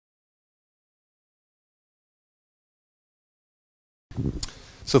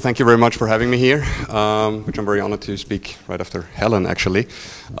So thank you very much for having me here, which I'm very honored to speak right after Helen, actually.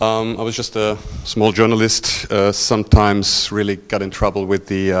 I was just a small journalist, sometimes really got in trouble with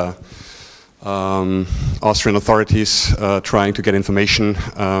the Austrian authorities trying to get information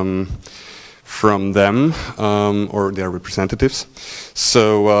from them or their representatives.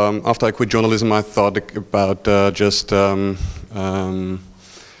 So after I quit journalism, I thought about just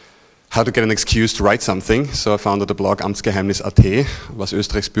how to get an excuse to write something. So I founded the blog Amtsgeheimnis.at, was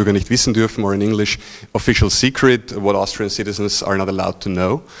Österreichs Bürger nicht wissen dürfen, or in English, official secret, what Austrian citizens are not allowed to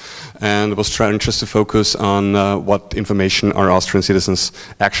know. And I was trying just to focus on what information are Austrian citizens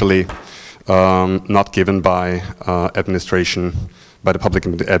actually not given by administration, by the public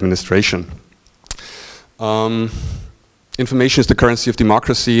administration. Information is the currency of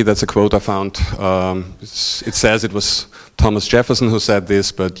democracy. That's a quote I found. It says it was Thomas Jefferson who said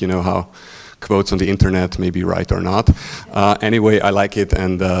this, but you know how quotes on the internet may be right or not. Anyway, I like it,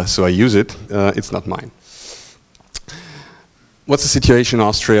 and so I use it. It's not mine. What's the situation in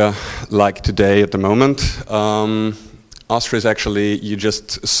Austria like today at the moment? Austria is actually, you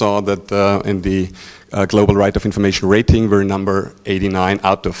just saw that in the Global Right of Information rating, we're number 89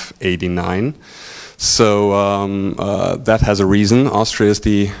 out of 89. So that has a reason. Austria is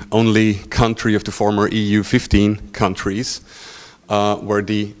the only country of the former EU 15 countries where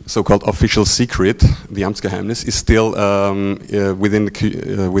the so-called official secret, the Amtsgeheimnis, is still within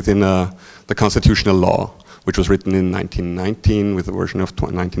the constitutional law, which was written in 1919 with a version of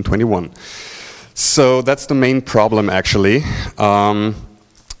 1921. So that's the main problem, actually, that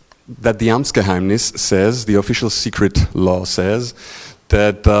the Amtsgeheimnis says, the official secret law says,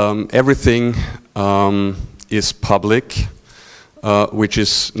 that everything is public, which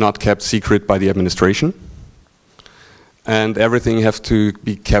is not kept secret by the administration, and everything has to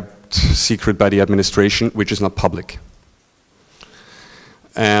be kept secret by the administration, which is not public.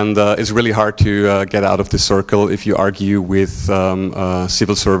 And it's really hard to get out of this circle if you argue with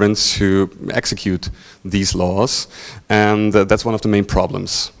civil servants who execute these laws, and that's one of the main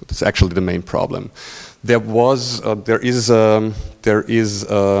problems. It's actually the main problem. There is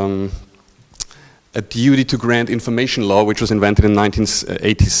a duty to grant information law, which was invented in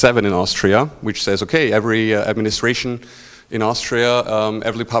 1987 in Austria, which says, okay, every administration in Austria,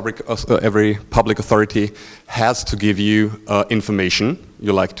 every public authority has to give you information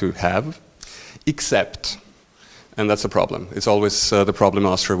you like to have, except, and that's a problem. It's always the problem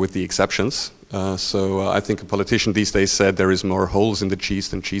in Austria with the exceptions. So I think a politician these days said there is more holes in the cheese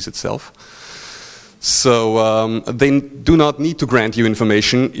than cheese itself. So they do not need to grant you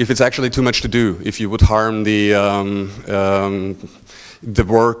information if it's actually too much to do, if you would harm the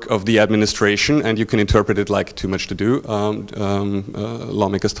work of the administration, and you can interpret it like too much to do,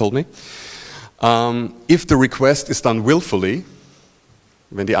 lawmakers told me. If the request is done willfully,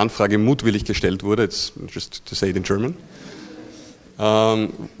 wenn die Anfrage mutwillig gestellt wurde, it's just to say it in German,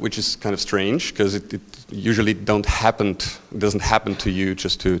 which is kind of strange, because it usually doesn't happen to you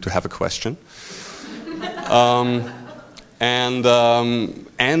just to have a question. And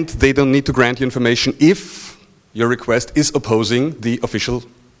they don't need to grant you information if your request is opposing the official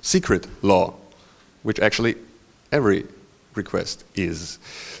secret law, which actually every request is.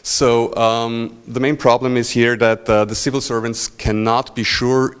 So the main problem is here that the civil servants cannot be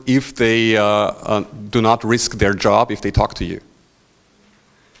sure if they do not risk their job if they talk to you,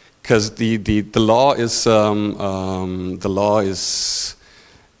 because the law is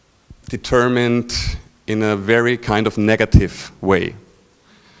determined in a very kind of negative way.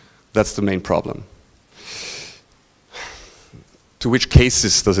 That's the main problem. To which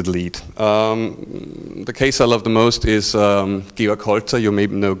cases does it lead? The case I love the most is Georg Holzer. You may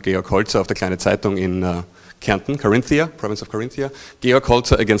know Georg Holzer of the Kleine Zeitung in Kärnten, Carinthia, province of Carinthia. Georg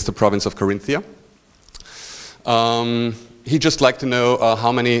Holzer against the province of Carinthia. He just liked to know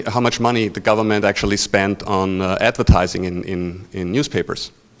how much money the government actually spent on advertising in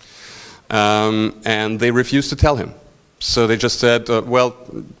newspapers. And they refused to tell him. So they just said, well,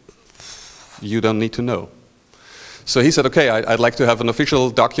 you don't need to know. So he said, okay, I'd like to have an official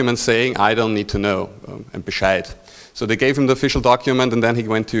document saying I don't need to know, and Bescheid. So they gave him the official document, and then he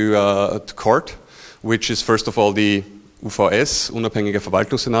went to court, which is first of all the UVS, Unabhängiger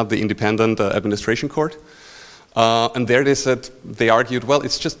Verwaltungssenat, the independent administration court. And there they argued, well,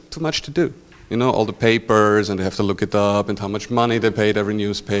 it's just too much to do. You know, all the papers, and they have to look it up, and how much money they paid every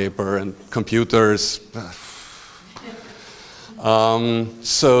newspaper, and computers.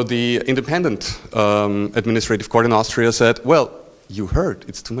 So the independent administrative court in Austria said, well, you heard,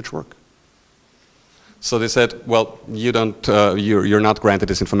 it's too much work. So they said, well, you're not granted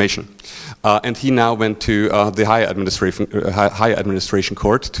this information. And he now went to the higher administration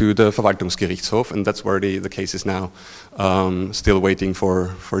court, to the Verwaltungsgerichtshof, and that's where the case is now still waiting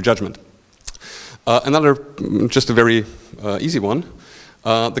for judgment. Another, just a very easy one,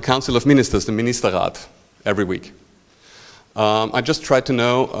 the Council of Ministers, the Ministerrat, every week. I just tried to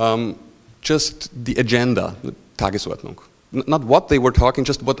know just the agenda, the Tagesordnung. Not what they were talking,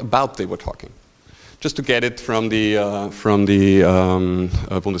 just what about they were talking. Just to get it from the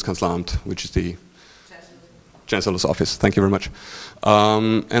Bundeskanzleramt, which is the Chancellor's office. Thank you very much.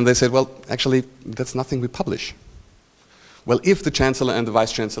 And they said, well, actually, that's nothing we publish. Well, if the Chancellor and the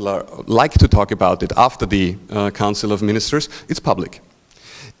Vice Chancellor like to talk about it after the Council of Ministers, it's public.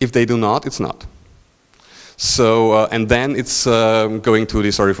 If they do not, it's not. So, and then it's going to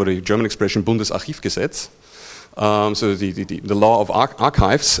the, sorry for the German expression, Bundesarchivgesetz. So the law of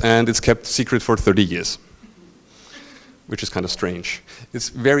archives, and it's kept secret for 30 years, which is kind of strange. It's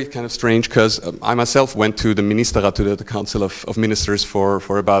very kind of strange because I myself went to the Ministerrat, to the Council of Ministers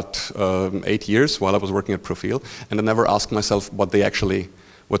for about 8 years while I was working at Profil, and I never asked myself what they actually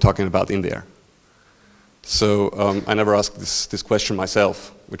were talking about in there. So I never asked this question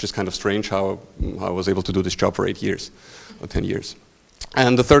myself, which is kind of strange how I was able to do this job for 8 years or 10 years.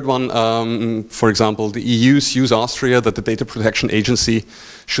 And the third one, for example, the EU sues Austria that the data protection agency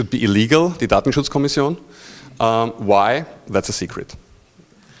should be illegal, the Datenschutzkommission. Why? That's a secret.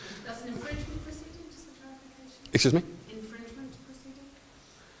 That's an infringement proceeding, just a clarification? Excuse me? Infringement proceeding?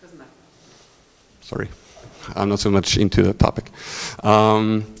 Doesn't matter. Sorry, I'm not so much into the topic.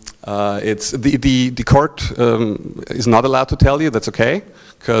 It's the court is not allowed to tell you. That's okay,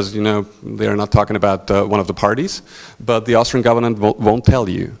 because they are not talking about one of the parties. But the Austrian government won't tell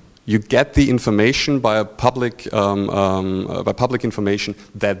you. You get the information by public information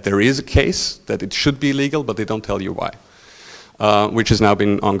that there is a case, that it should be legal, but they don't tell you why, which has now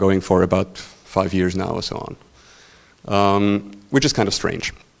been ongoing for about 5 years now or so on, which is kind of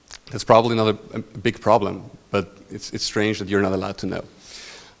strange. That's probably not a big problem, but it's strange that you're not allowed to know.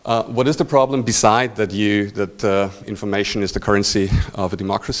 What is the problem beside that information is the currency of a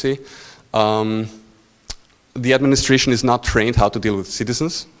democracy? The administration is not trained how to deal with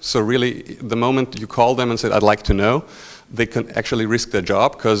citizens. So really, the moment you call them and say, I'd like to know, they can actually risk their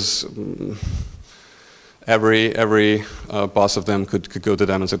job, because every boss of them could go to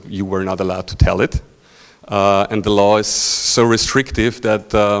them and say, you were not allowed to tell it. And the law is so restrictive that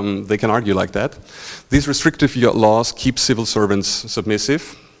they can argue like that. These restrictive laws keep civil servants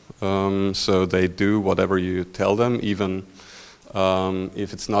submissive. So they do whatever you tell them, even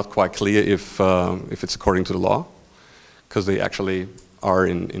if it's not quite clear if it's according to the law, because they actually are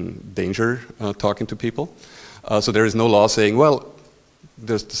in danger talking to people. So there is no law saying, well,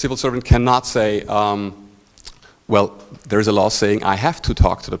 the civil servant cannot say, well, there is a law saying I have to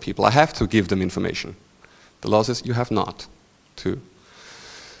talk to the people, I have to give them information. The law says you have not to.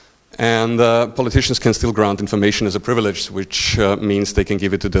 And politicians can still grant information as a privilege, which means they can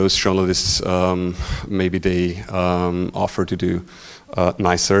give it to those journalists maybe they offer to do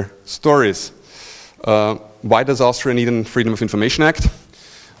nicer stories. Why does Austria need a Freedom of Information Act?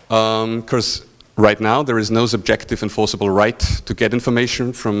 Because right now there is no subjective enforceable right to get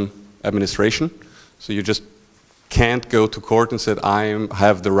information from administration. So you just can't go to court and say, I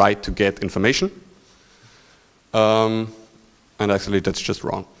have the right to get information. And actually that's just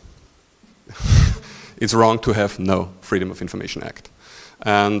wrong. It's wrong to have no Freedom of Information Act.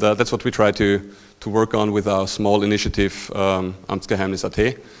 And that's what we try to work on with our small initiative,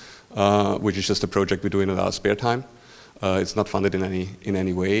 Amtsgeheimnis.at, which is just a project we do in our spare time. It's not funded in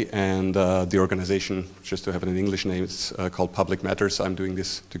any way, and the organization, just to have it in English name, it's called Public Matters. I'm doing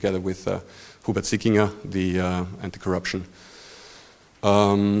this together with Hubert Sickinger, the anti-corruption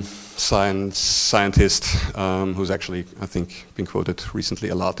scientist, who's actually, I think, been quoted recently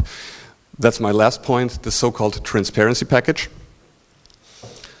a lot. That's my last point, the so-called transparency package.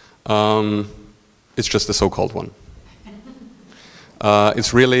 It's just the so-called one.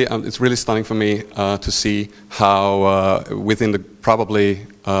 It's really stunning for me to see how within the probably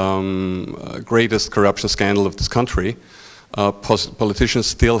greatest corruption scandal of this country, politicians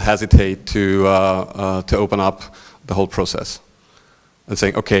still hesitate to open up the whole process and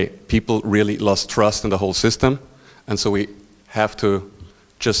saying, okay, people really lost trust in the whole system, and so we have to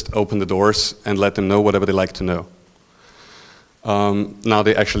just open the doors and let them know whatever they like to know. Now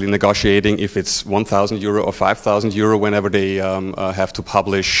they're actually negotiating if it's 1,000 euro or 5,000 euro whenever they have to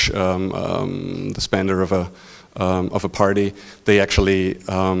publish the spender of a party. They actually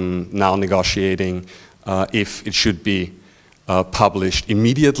now negotiating if it should be published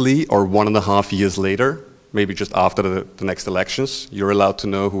immediately or 1.5 years later, maybe just after the next elections. You're allowed to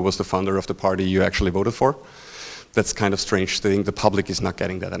know who was the founder of the party you actually voted for. That's kind of strange thing. The public is not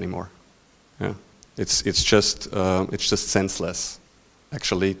getting that anymore. Yeah. It's just senseless,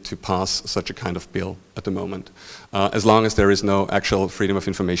 actually, to pass such a kind of bill at the moment. As long as there is no actual Freedom of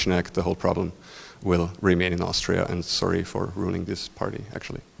Information Act, the whole problem will remain in Austria. And sorry for ruining this party,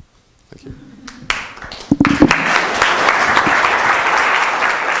 actually. Thank you.